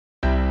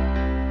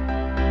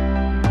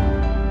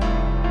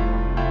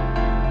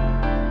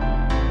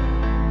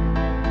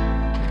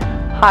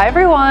Hi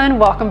everyone,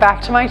 welcome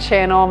back to my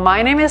channel.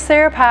 My name is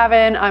Sarah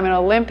Pavan. I'm an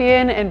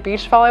Olympian and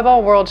beach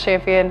volleyball world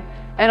champion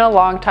and a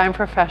longtime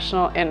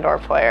professional indoor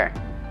player.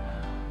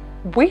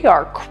 We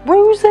are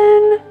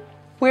cruising.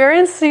 We're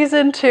in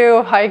season 2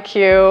 of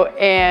Haikyu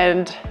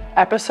and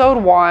episode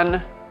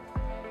 1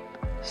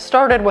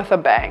 started with a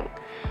bang.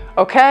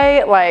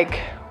 Okay,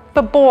 like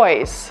the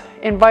boys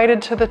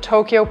invited to the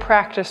Tokyo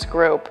practice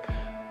group.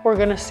 We're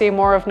gonna see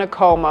more of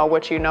Nakoma,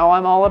 which you know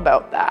I'm all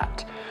about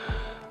that.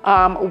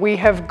 We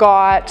have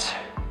got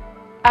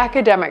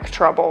academic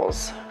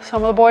troubles.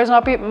 Some of the boys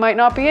might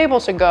not be able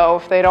to go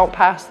if they don't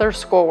pass their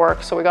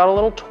schoolwork, so we got a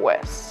little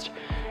twist.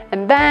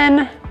 And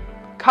then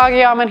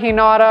Koyama and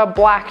Hinata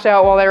blacked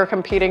out while they were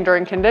competing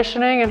during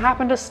conditioning and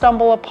happened to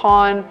stumble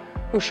upon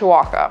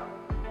Ushiwaka,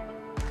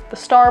 the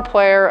star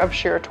player of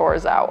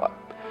Shiratorizawa.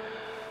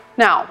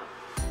 Now,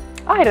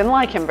 I didn't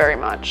like him very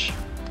much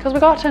because we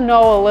got to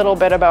know a little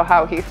bit about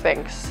how he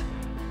thinks.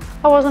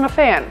 I wasn't a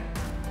fan.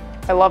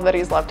 I love that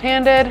he's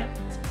left-handed.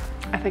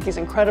 I think he's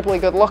incredibly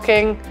good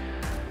looking.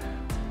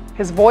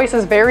 His voice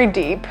is very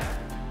deep,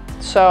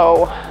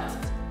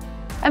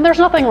 and there's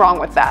nothing wrong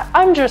with that.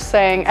 I'm just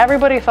saying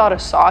everybody thought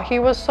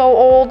Asahi was so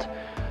old,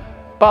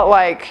 but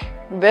like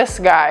this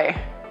guy,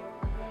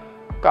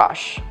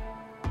 gosh,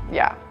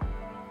 yeah,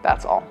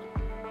 that's all.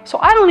 So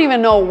I don't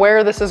even know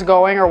where this is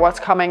going or what's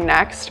coming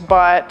next,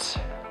 but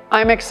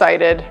I'm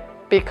excited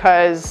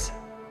because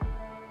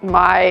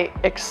my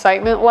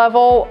excitement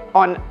level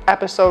on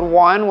episode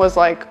 1 was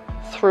like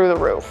through the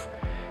roof.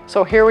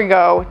 So here we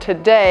go.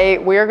 Today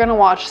we are going to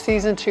watch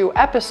season 2,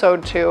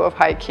 episode 2 of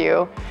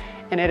Haikyu,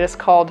 and it is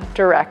called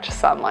Direct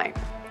Sunlight.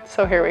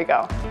 So here we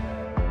go.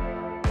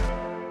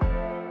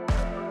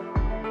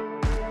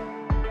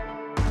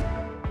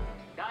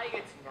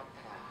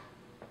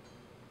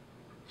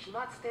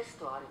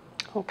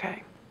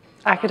 Okay,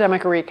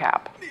 academic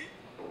recap.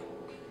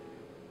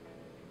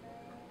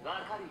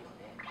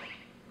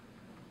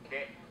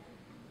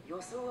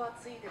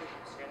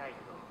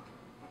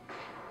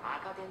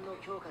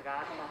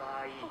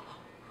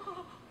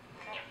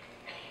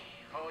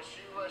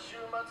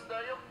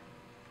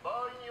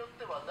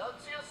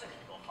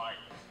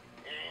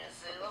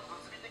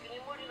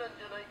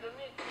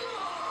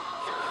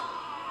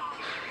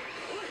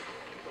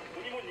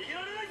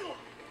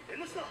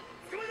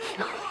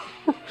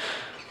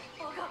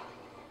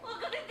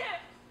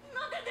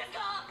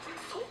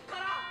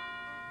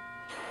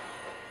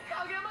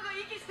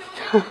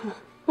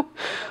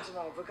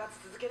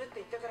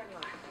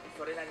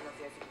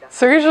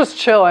 So he's just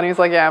chilling. He's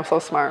like, yeah, I'm so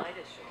smart.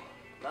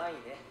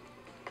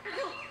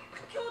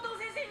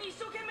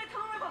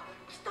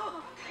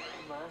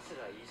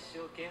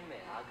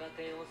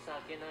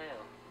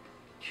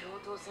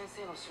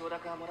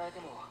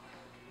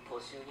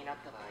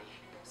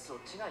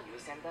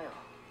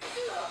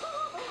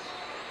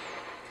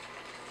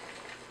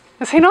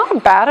 Is he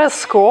not bad at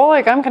school?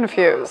 Like, I'm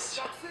confused.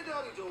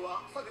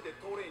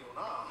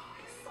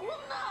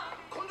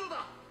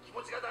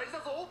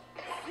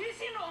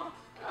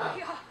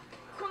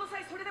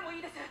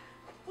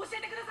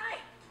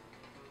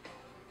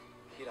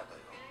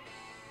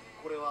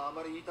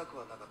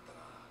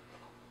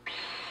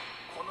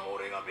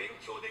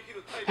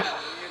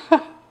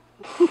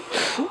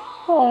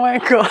 Oh my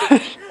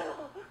gosh.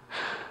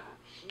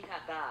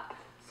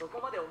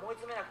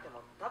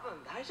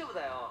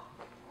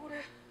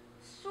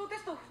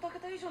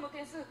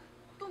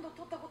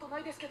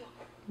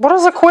 What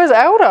is the quiz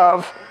out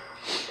of?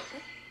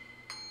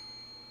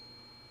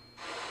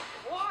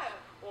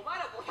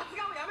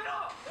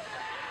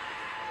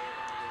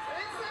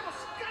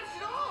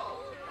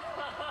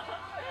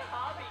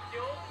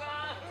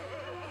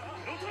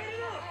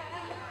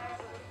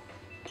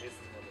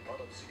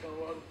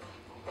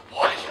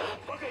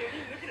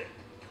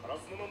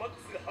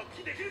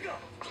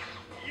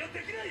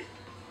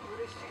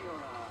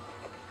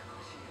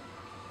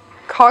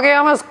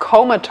 Kageyama's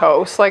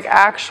comatose, like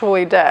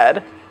actually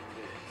dead.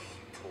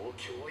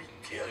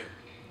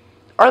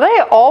 Are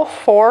they all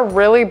 4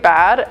 really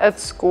bad at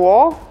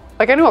school?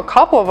 Like, I knew a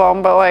couple of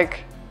them, but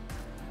like,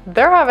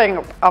 they're having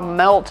a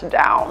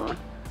meltdown.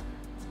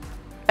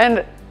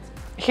 And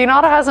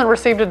Hinata hasn't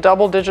received a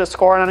double-digit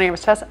score on any of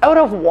his tests. Out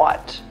of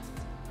what?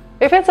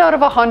 If it's out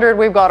of 100,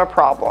 we've got a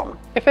problem.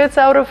 If it's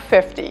out of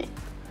 50,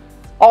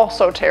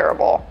 also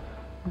terrible.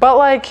 But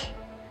like,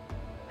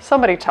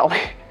 somebody tell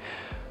me.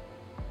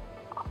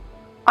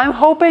 I'm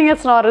hoping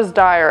it's not as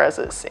dire as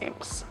it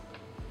seems.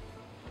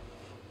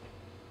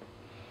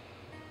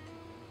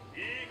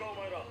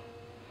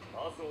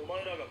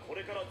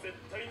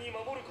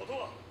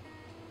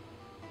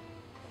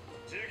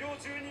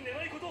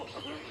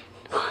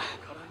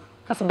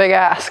 That's a big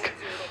ask.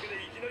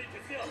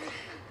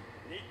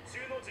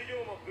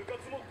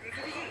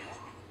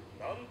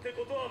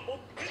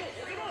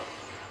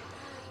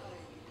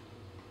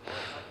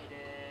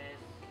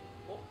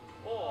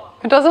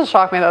 It doesn't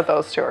shock me that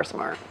those two are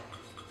smart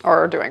or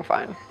are doing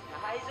fine.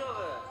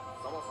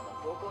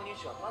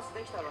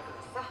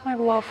 I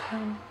love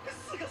him.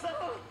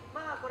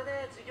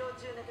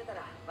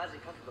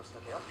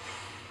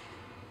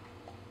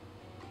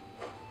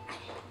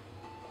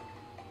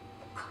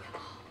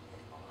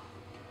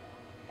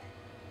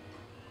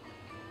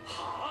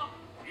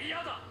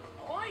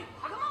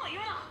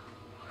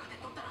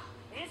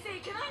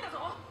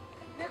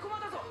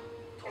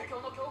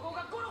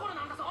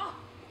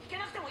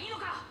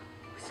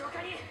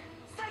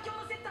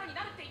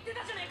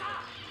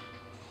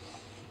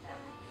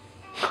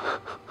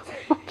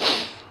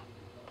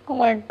 Oh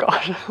my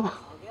gosh.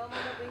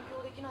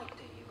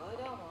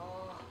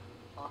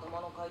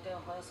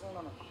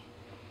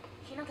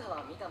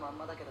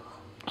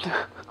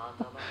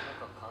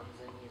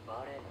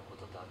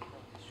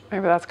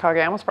 Maybe that's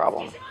Kageyama's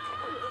problem.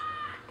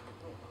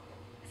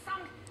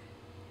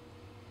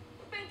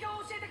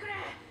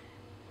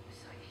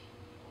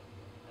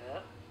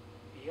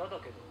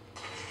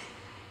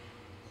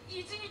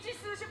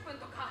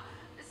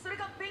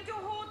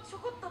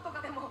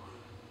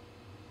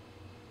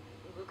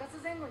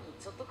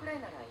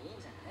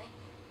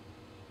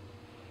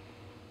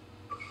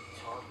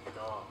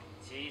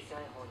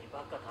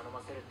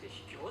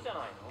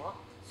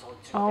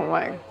 Oh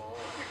my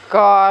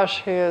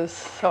gosh, he is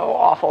so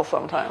awful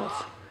sometimes.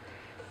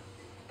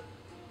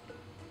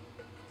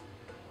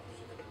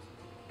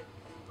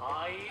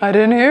 I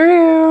didn't hear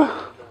you.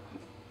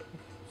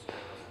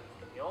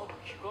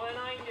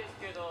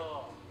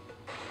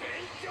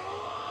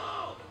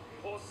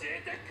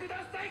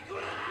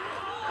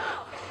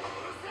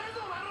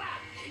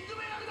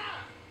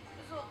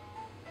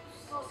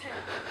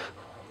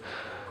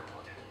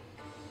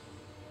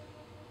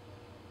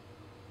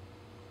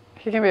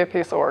 He can be a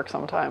piece of work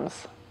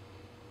sometimes.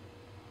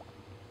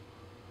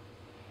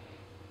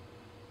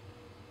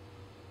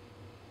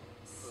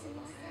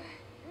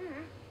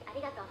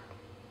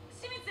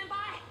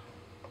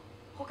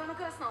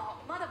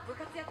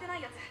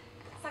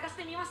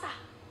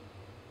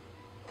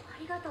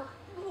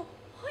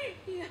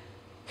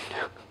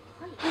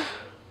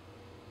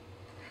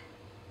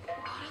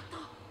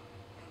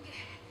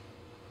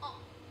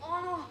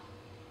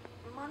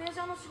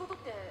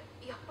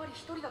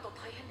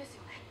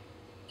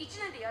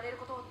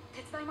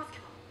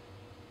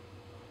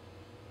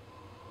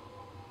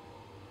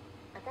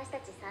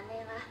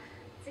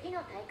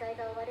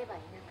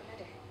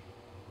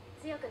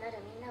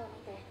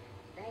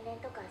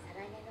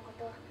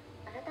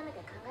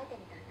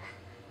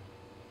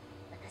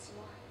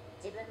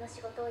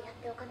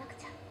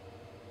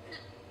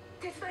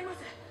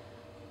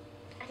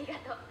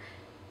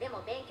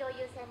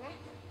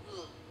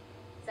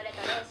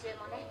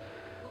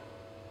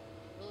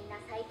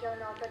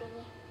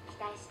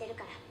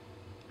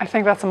 I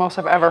think that's the most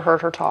I've ever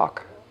heard her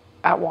talk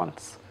at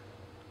once.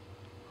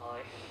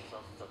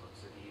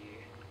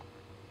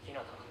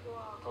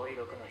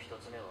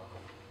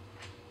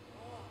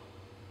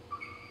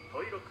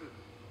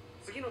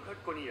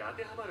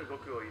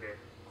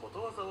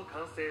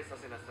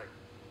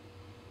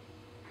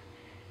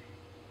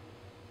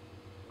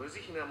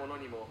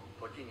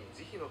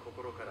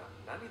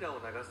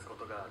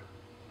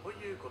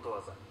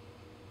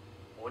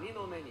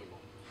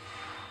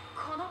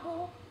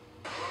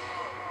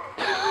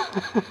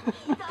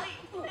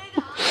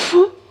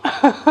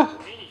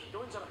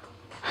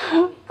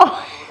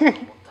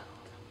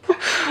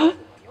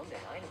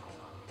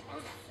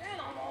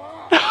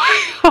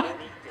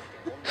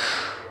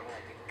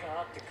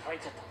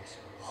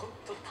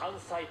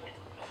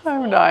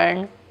 I'm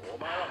dying.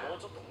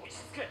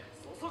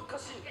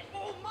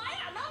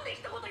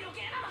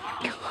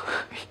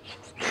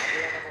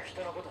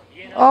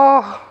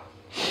 Oh.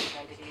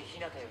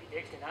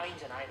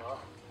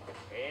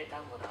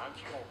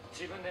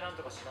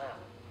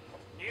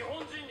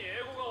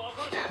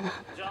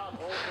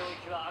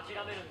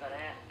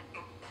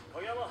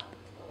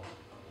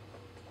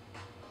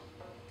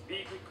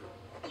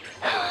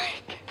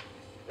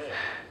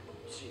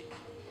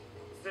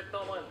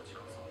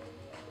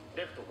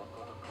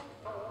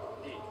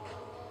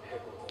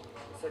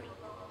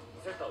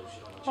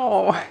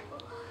 Oh.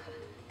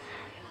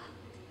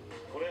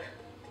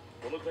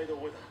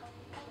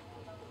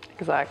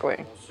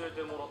 Exactly.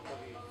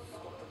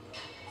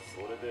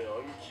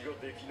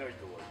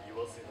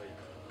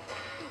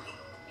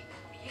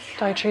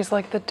 Daichi's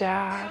like the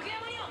dad.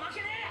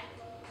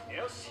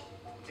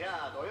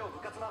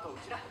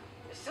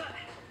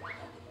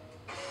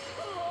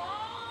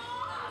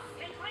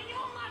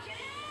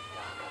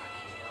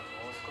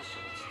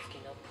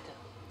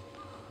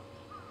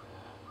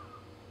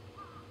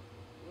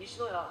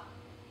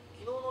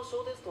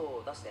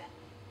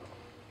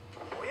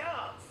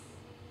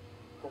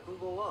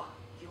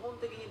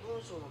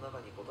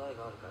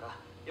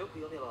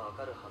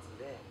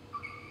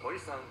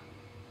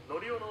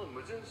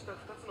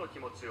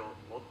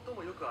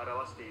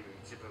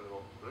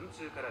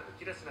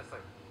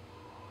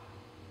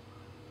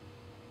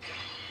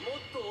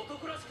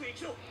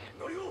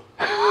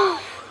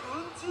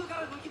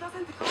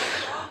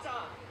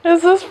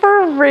 Is this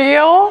for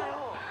real?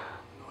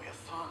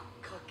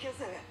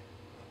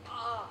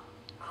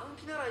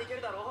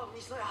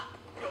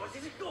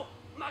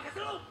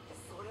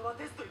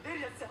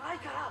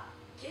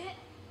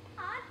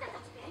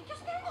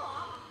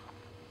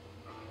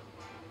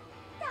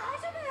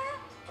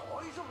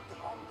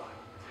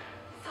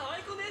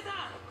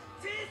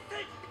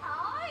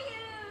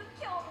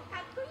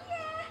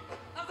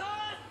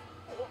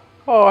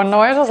 Oh,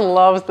 Noya just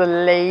loves the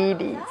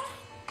ladies.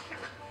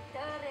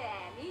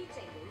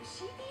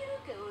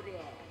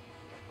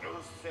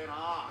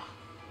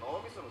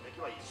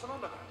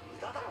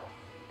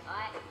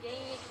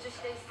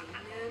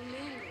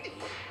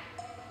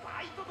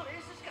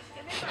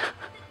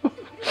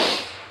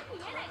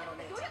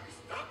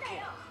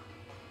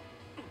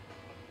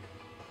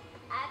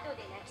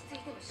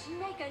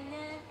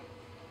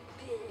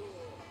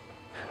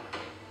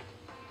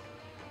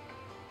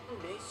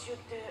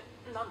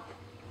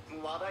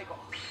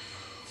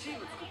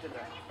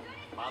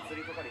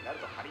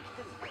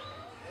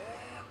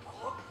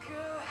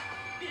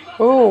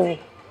 Ooh,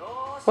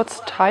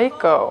 what's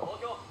taiko?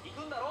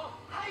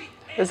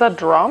 Is that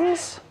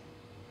drums?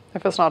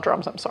 If it's not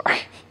drums, I'm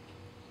sorry.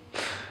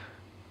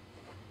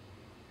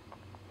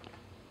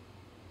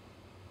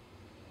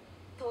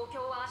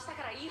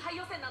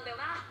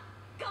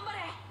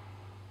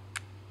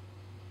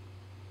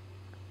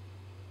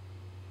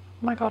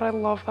 Oh my god, I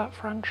love that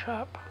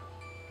friendship.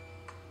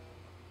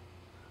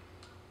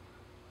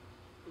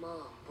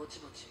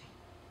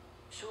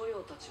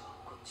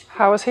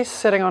 How is he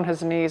sitting on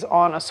his knees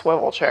on a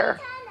swivel chair?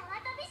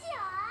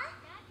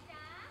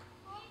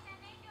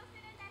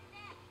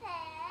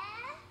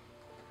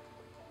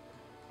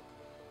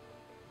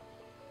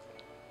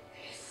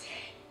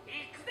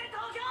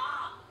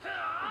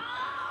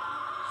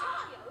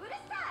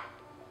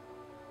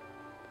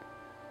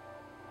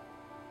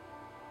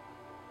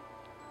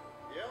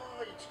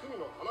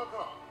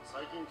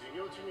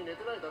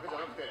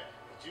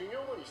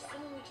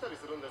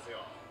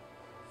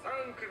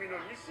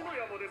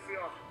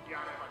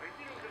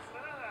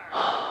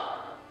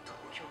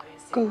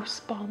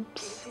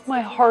 Goosebumps.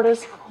 My heart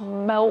is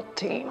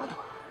melting.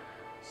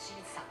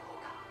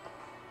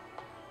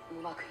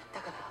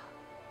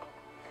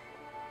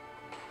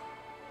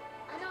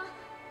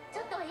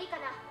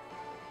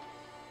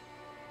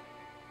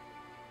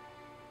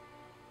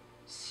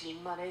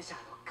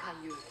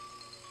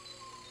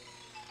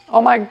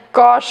 Oh my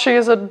gosh, she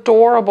is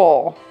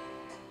adorable.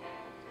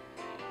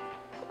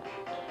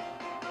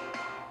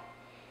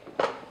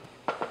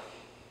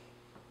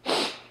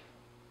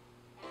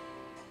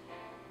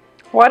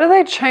 Why did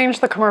they change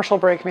the commercial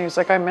break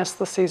music? I missed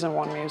the season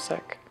 1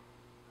 music.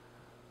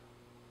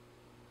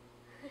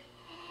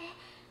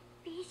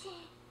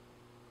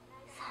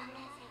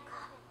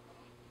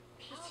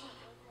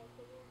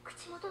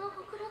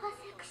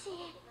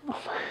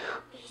 Oh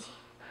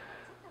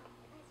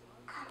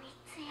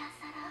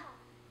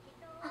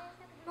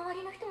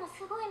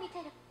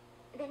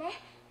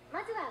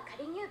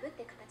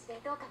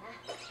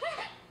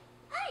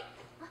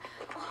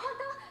my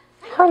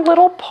God. Her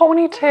little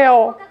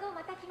ponytail.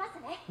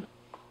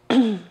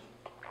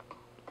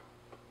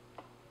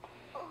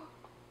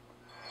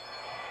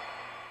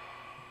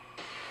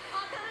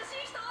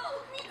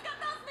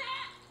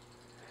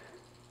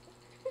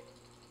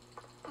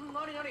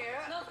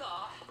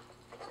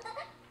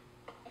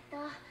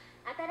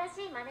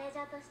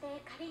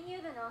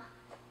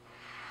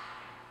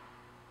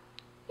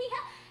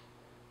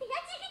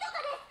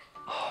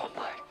 Oh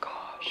my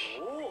gosh.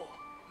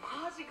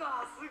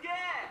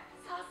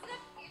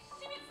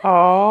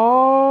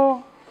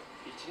 Oh.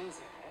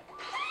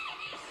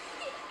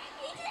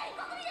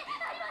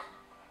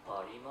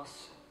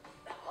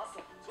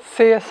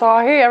 See,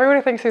 Asahi,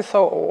 everybody thinks he's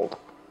so old.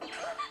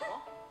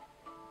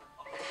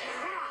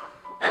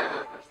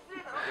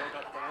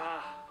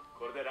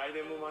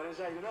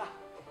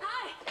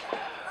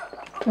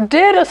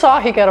 Did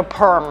Asahi get a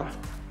perm?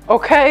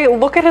 Okay,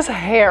 look at his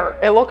hair.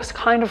 It looks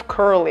kind of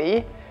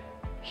curly.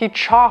 He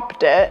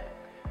chopped it,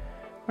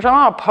 which I'm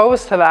not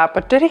opposed to that,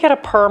 but did he get a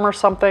perm or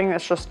something?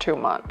 It's just too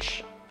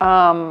much.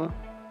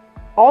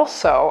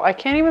 Also, I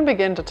can't even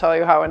begin to tell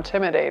you how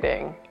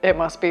intimidating it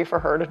must be for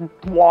her to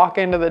walk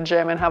into the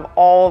gym and have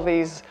all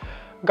these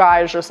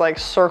guys just like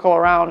circle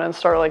around and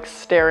start like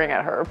staring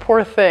at her.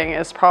 Poor thing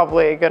is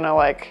probably gonna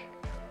like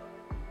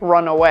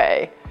run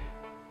away.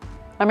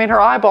 I mean,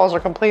 her eyeballs are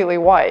completely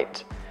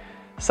white.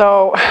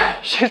 So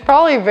she's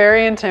probably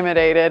very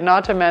intimidated,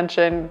 not to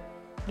mention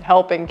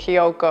helping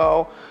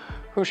Kiyoko,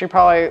 who she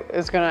probably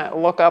is gonna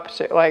look up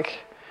to. Like,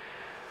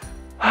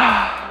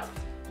 I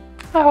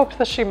hope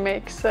that she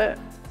makes it.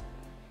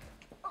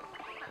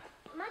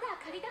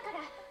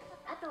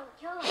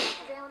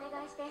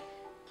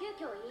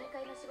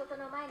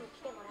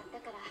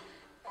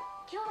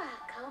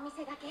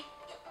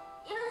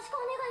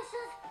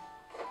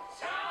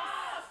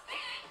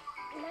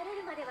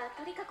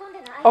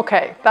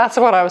 Okay, that's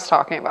what I was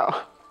talking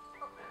about.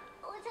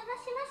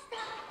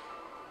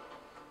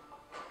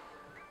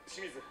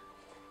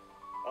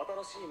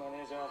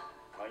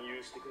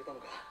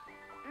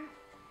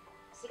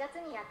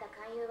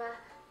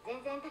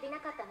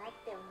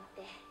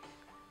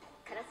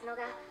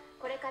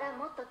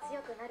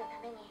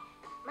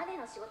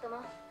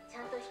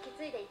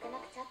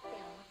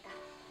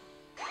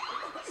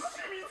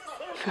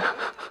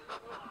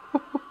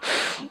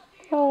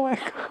 Oh my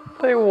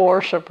god, they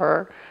worship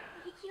her.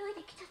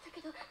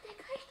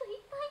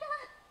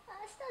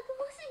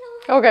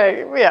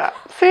 Okay, yeah.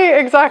 See,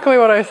 exactly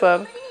what I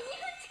said.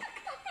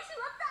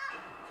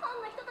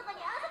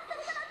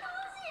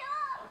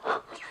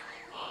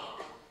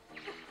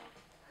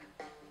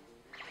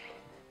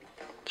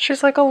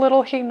 She's like a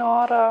little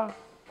Hinata.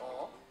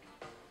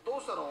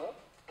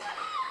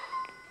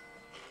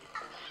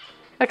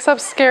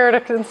 Except scared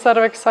instead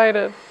of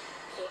excited.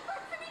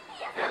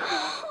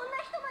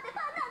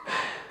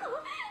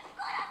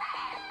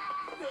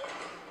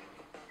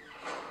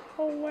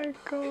 Oh my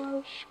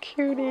gosh,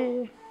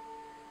 cutie.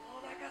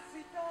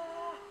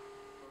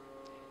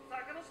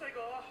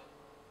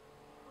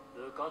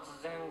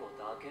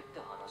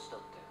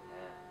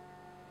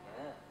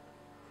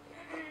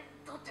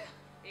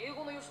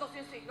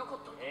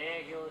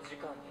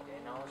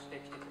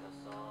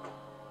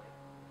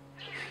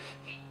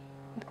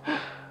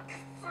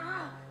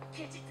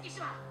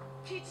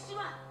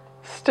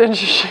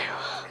 Stingy shoe.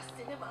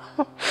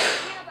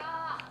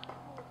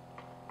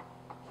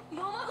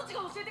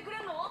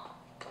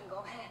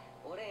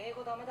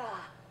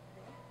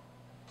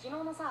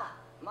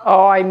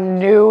 Oh, I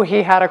knew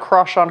he had a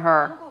crush on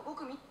her.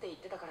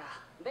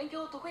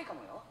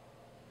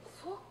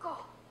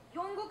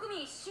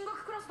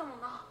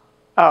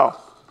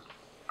 Oh.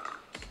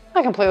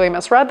 I completely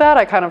misread that.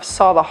 I kind of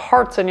saw the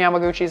hearts in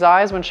Yamaguchi's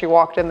eyes when she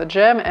walked in the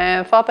gym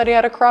and thought that he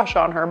had a crush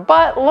on her.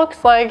 But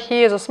looks like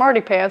he is a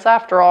smarty pants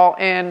after all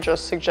and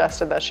just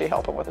suggested that she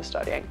help him with his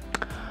studying.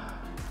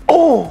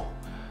 Oh!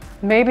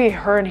 Maybe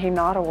her and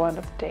Hinata will end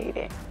up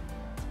dating.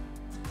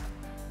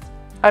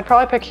 I'd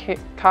probably pick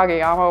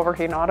Kageyama over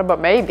Hinata, but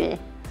maybe.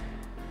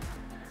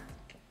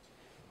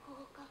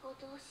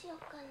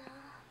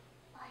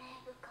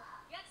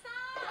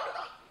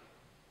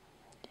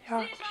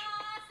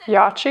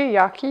 Yachi?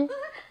 Yaki?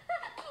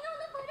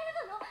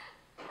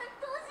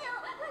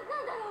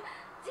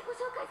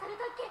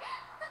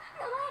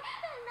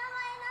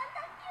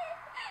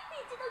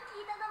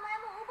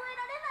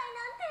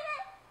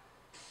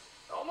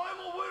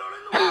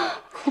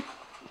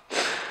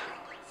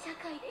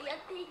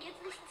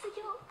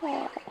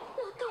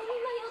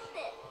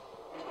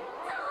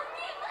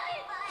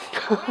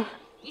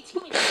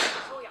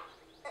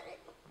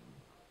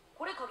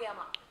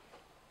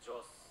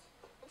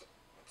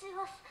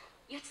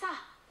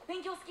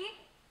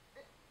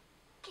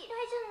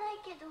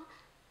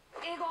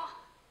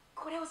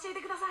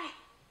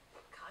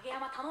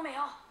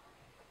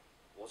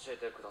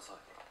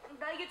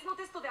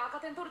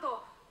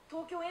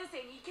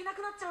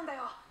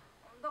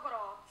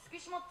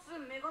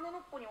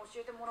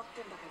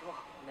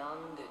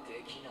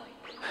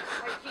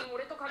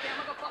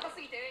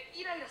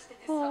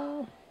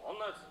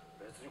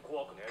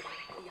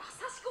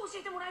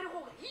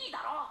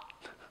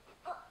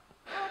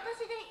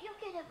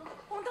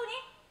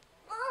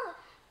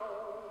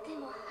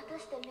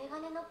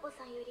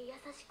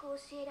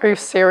 Are you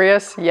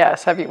serious?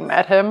 Yes. Have you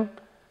met him?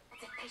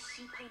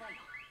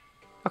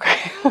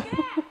 Okay.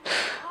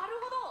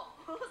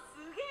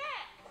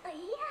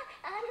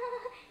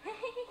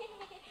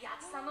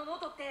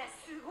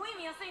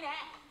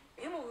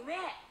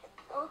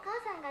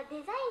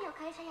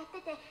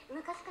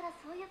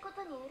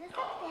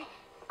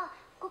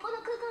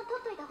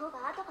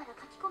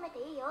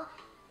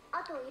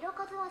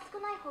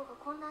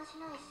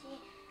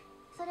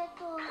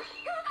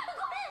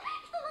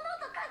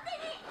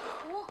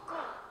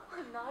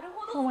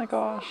 Oh my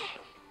gosh.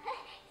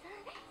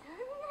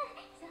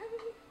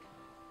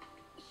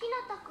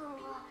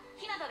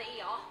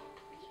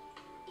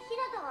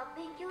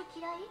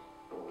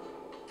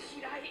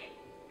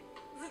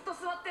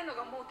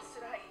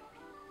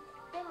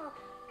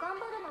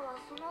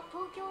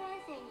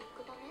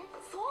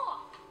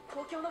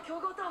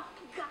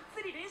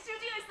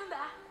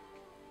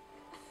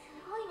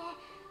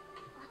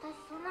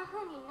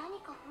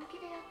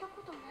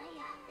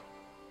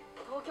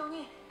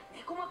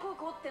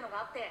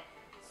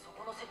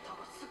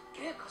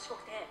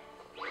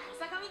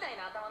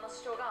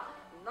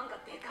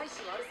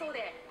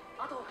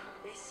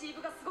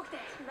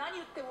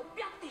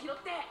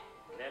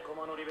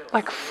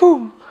 Like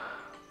boom.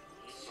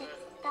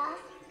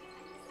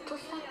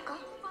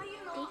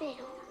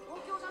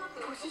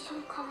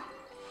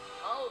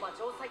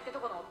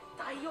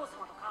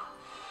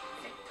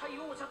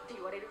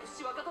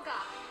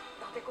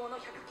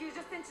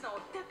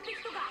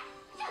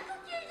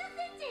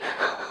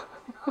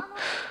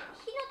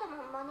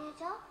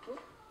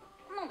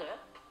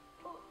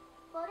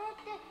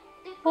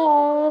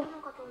 Oh.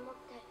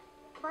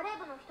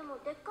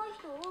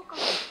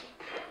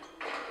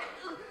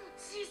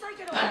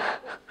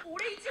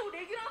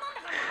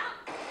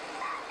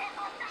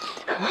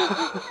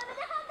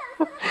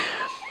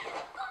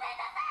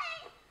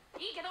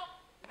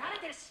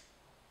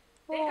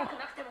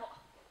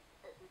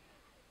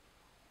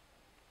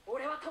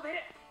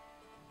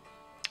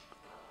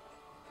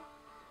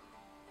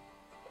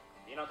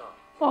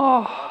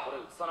 Oh.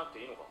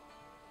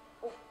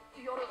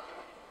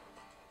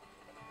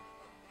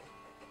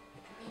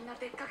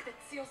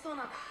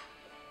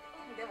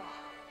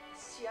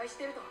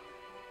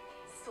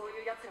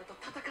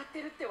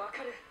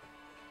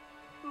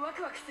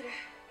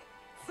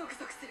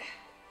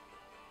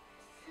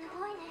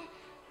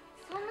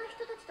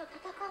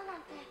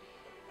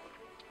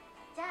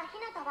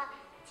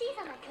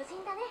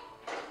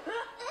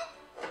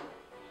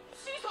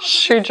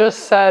 She just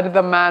said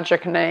the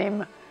magic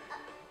name.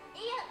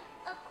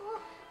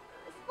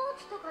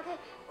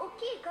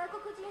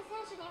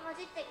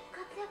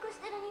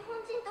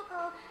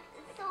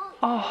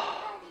 Oh.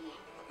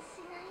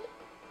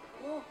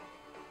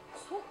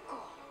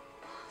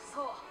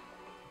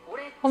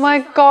 Oh my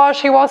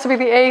gosh, he wants to be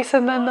the ace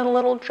and then the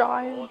little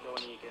giant.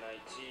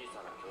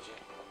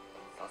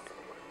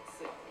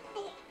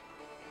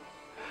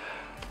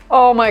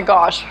 Oh my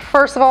gosh.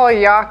 First of all,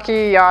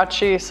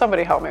 Yachi,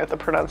 somebody help me with the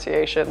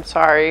pronunciation,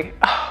 sorry.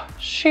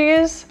 She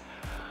is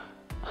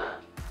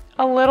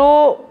a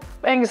little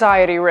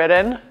anxiety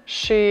ridden.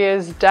 She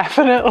is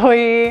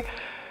definitely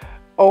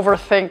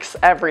overthinks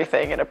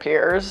everything, it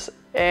appears,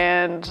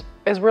 and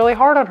is really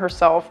hard on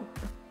herself,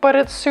 but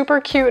it's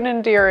super cute and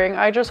endearing.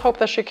 I just hope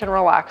that she can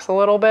relax a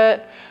little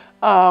bit.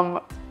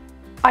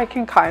 I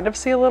can kind of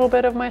see a little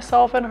bit of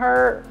myself in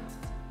her.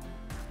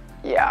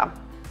 Yeah.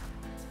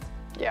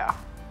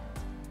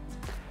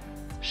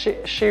 She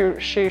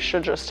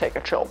should just take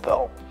a chill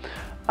pill.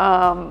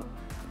 But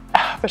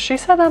she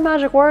said that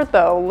magic word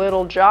though,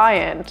 little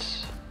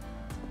giant.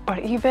 But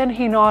even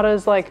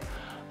Hinata's like,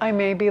 I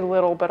may be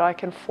little, but I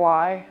can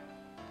fly.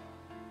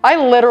 I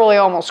literally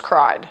almost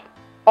cried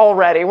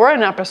already. We're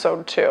in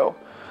episode 2.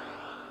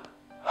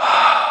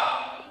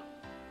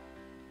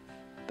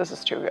 This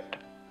is too good.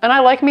 And I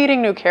like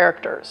meeting new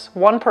characters.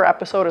 1 per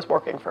episode is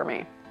working for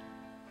me.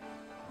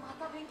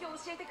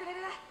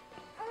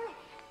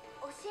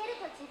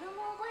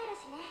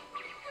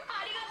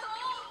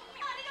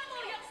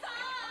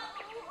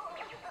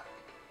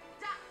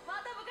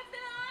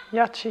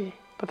 Yachi,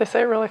 but they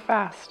say it really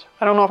fast.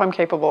 I don't know if I'm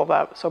capable of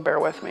that, so bear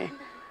with me.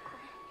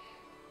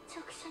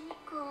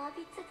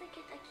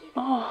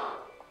 Oh.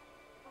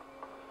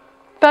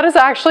 That is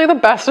actually the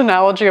best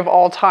analogy of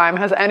all time.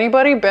 Has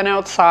anybody been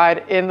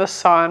outside in the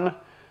sun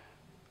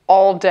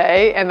all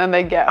day and then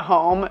they get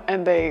home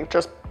and they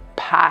just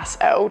pass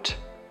out?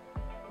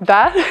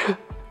 That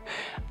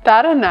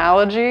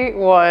analogy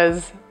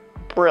was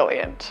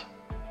brilliant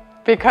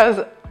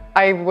because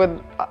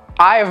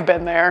I've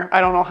been there. I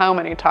don't know how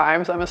many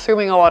times. I'm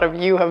assuming a lot of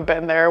you have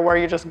been there where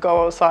you just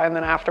go outside and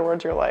then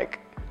afterwards you're like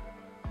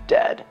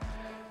dead.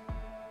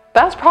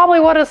 That's probably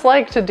what it's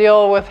like to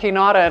deal with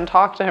Hinata and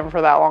talk to him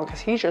for that long because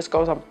he just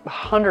goes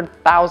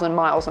 100,000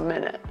 miles a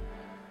minute.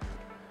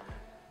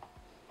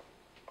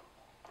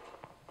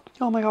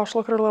 Oh my gosh,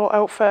 look at her little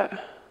outfit.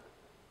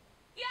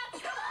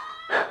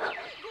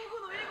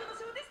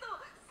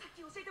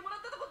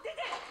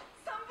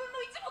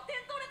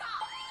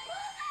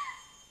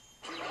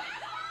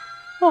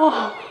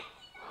 Oh.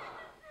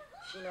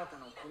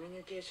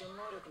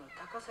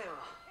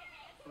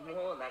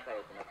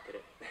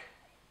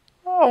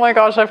 Oh my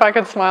gosh, if I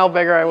could smile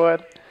bigger, I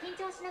would.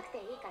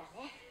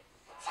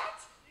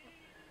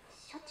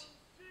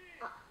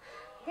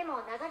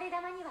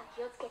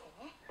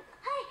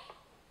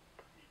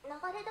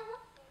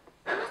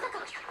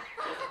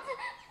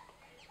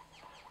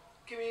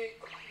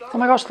 Oh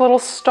my gosh, little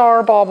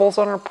star baubles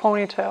on her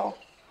ponytail.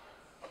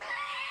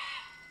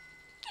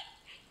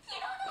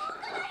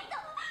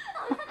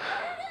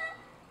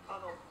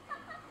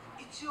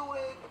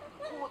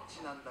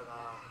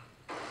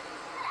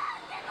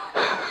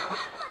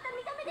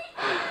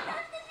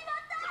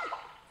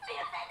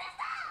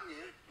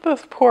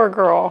 This poor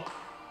girl.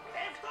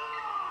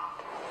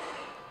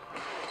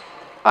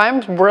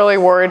 I'm really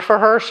worried for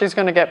her. She's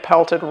gonna get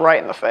pelted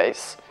right in the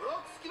face.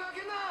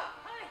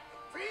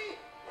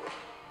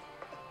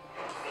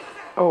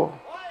 Oh.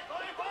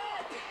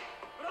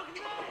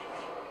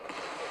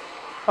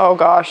 Oh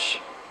gosh.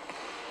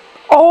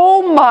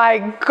 Oh my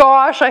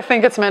gosh, I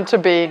think it's meant to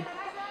be.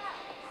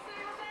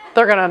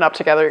 They're gonna end up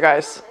together, you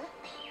guys.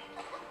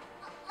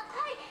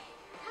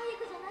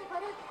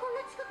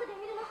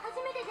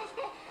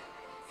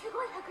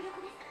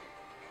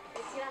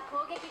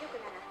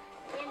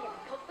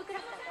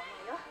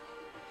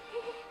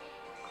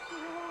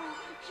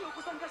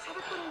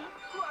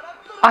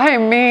 I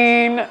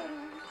mean,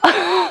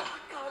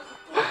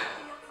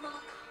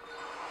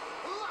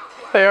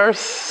 they are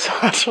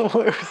such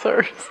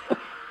losers.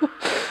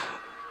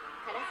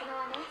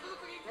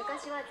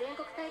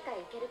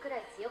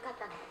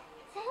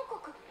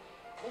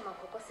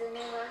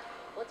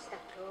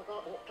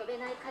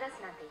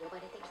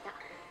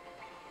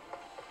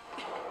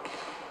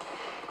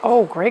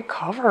 Oh, great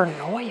cover,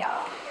 Noya.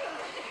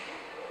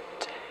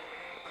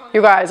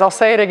 You guys, I'll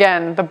say it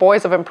again. The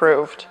boys have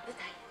improved.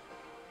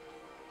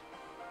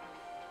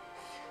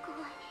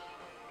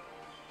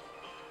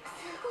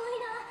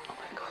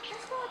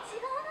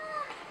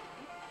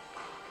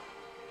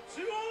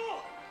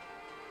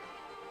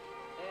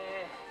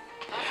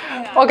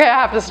 Okay,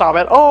 I have to stop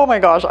it. Oh my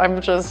gosh, I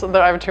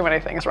have too many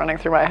things running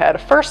through my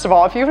head. First of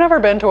all, if you've never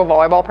been to a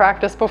volleyball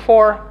practice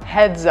before,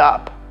 heads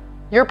up.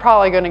 You're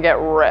probably gonna get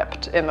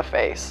ripped in the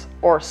face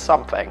or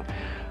something.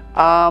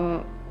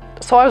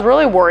 So I was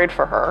really worried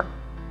for her,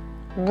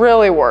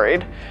 really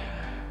worried.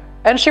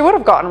 And she would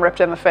have gotten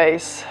ripped in the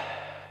face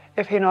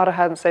if Hinata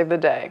hadn't saved the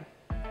day.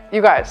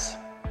 You guys,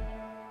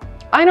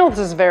 I know this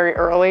is very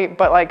early,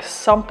 but like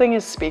something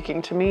is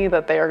speaking to me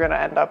that they are gonna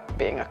end up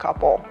being a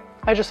couple.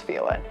 I just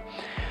feel it.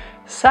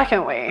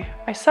 Secondly,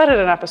 I said it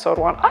in episode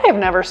 1, I have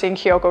never seen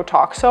Kiyoko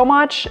talk so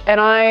much,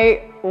 and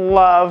I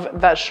love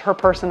that her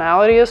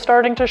personality is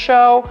starting to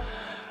show.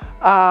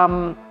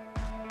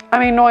 I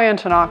mean, Noya and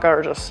Tanaka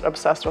are just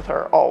obsessed with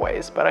her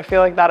always, but I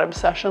feel like that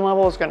obsession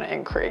level is gonna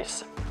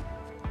increase.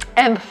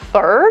 And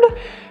third,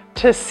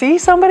 to see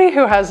somebody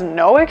who has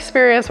no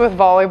experience with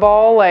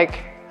volleyball,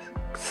 like,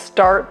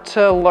 start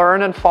to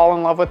learn and fall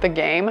in love with the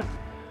game,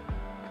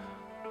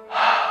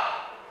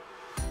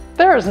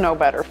 there is no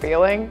better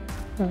feeling.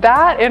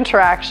 That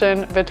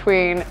interaction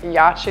between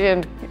Yachi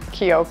and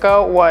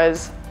Kiyoko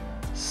was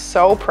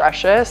so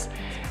precious,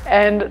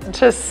 and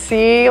to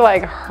see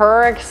like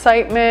her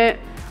excitement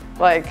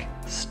like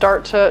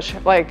start to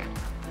like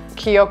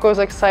Kiyoko's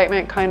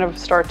excitement kind of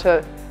start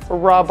to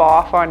rub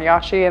off on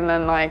Yachi, and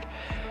then like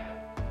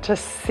to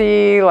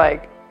see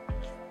like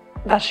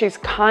that she's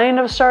kind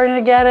of starting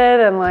to get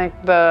it, and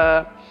like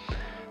the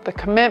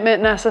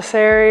commitment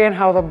necessary and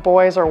how the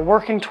boys are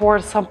working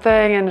towards something,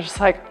 and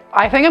just like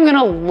I think I'm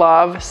gonna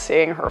love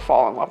seeing her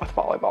fall in love with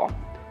volleyball.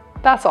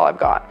 That's all I've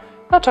got.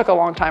 That took a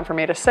long time for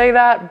me to say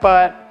that,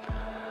 but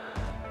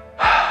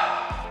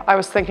I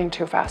was thinking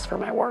too fast for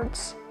my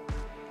words.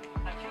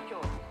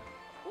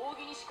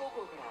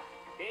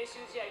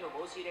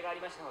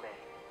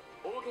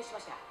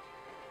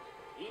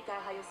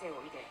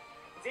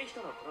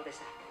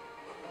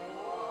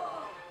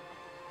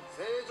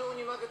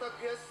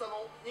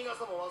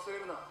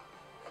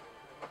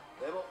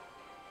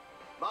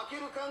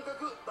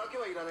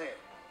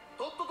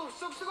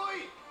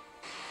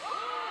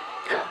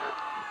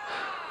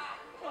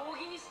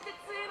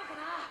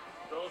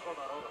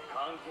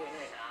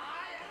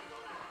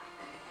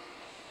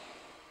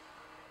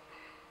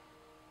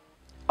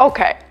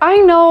 Okay, I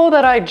know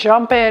that I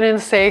jump in and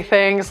say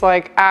things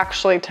like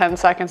actually 10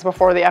 seconds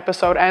before the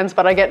episode ends,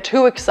 but I get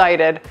too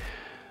excited.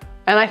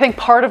 And I think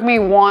part of me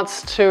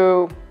wants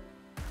to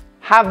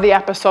have the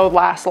episode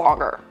last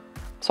longer.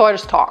 So I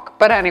just talk.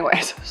 But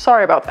anyways,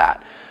 sorry about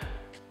that.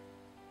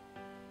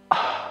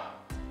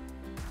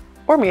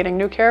 We're meeting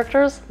new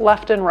characters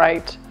left and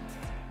right,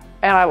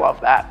 and I love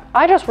that.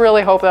 I just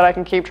really hope that I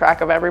can keep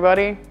track of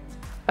everybody.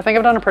 I think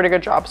I've done a pretty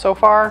good job so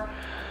far,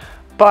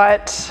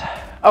 but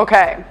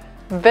okay.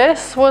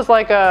 This was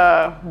like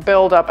a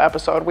build-up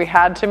episode. We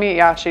had to meet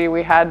Yachi,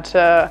 we had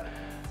to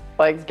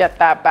like get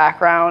that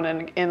background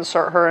and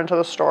insert her into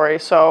the story.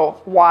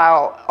 So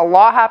while a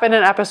lot happened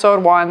in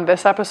episode 1,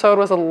 this episode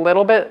was a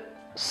little bit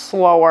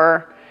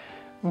slower,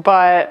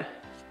 but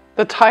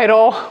the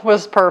title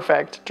was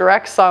perfect.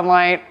 Direct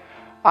sunlight.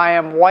 I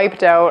am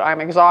wiped out,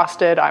 I'm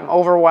exhausted, I'm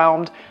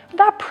overwhelmed.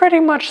 That pretty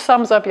much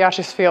sums up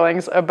Yachi's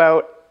feelings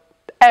about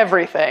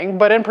everything,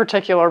 but in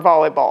particular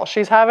volleyball.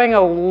 She's having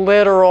a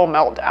literal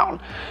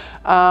meltdown.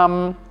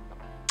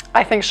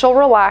 I think she'll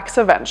relax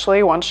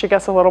eventually once she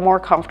gets a little more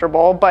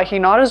comfortable, but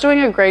Hinata's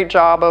doing a great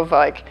job of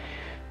like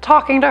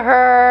talking to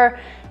her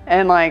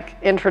and like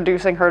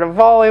introducing her to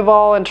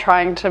volleyball and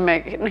trying to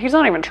make, he's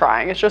not even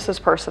trying, it's just his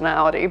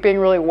personality, being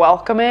really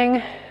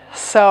welcoming.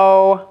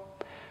 So,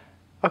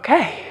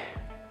 okay.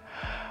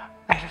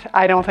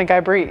 I don't think I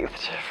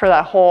breathed for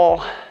that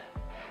whole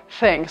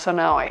thing, so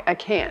now I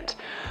can't.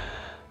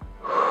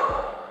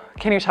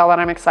 Can you tell that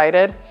I'm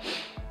excited?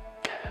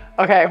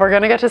 Okay, we're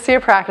gonna get to see a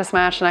practice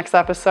match next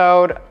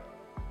episode.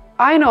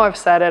 I know I've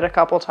said it a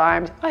couple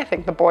times. I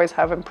think the boys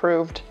have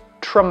improved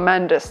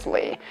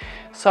tremendously.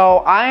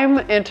 So I'm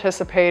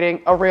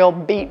anticipating a real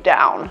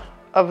beatdown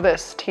of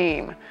this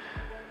team.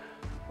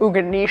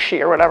 Uganishi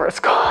or whatever it's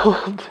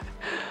called.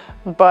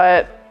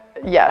 But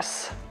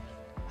yes,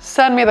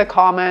 send me the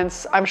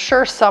comments. I'm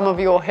sure some of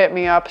you will hit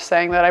me up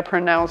saying that I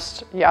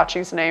pronounced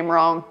Yachi's name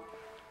wrong.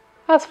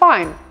 That's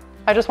fine.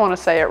 I just want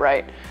to say it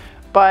right.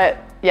 But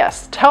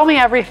yes, tell me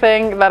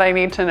everything that I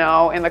need to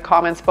know in the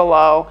comments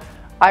below.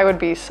 I would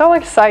be so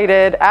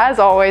excited, as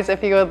always,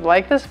 if you would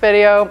like this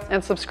video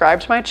and subscribe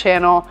to my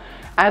channel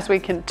as we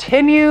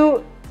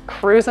continue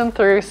cruising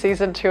through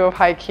season 2 of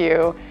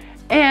Haikyu.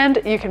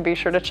 And you can be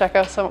sure to check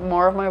out some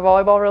more of my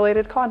volleyball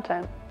related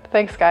content.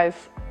 Thanks,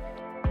 guys.